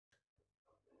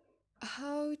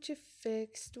How to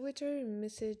fix Twitter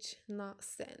message not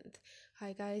sent.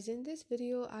 Hi guys, in this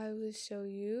video I will show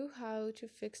you how to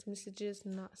fix messages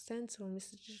not sent or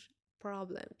message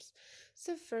problems.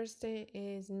 So first thing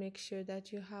is make sure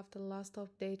that you have the last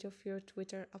update of your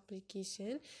Twitter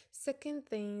application. Second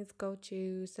thing is go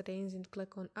to settings and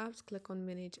click on apps, click on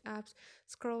manage apps,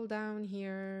 scroll down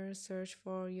here, search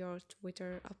for your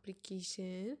Twitter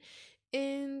application,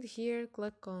 and here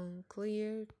click on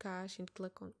clear cache and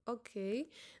click on OK.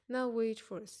 Now wait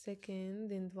for a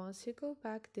second, and once you go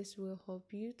back, this will help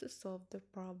you to solve the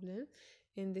problem.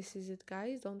 And this is it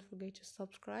guys, don't forget to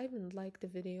subscribe and like the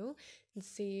video, and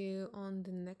see you on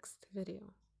the next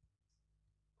video.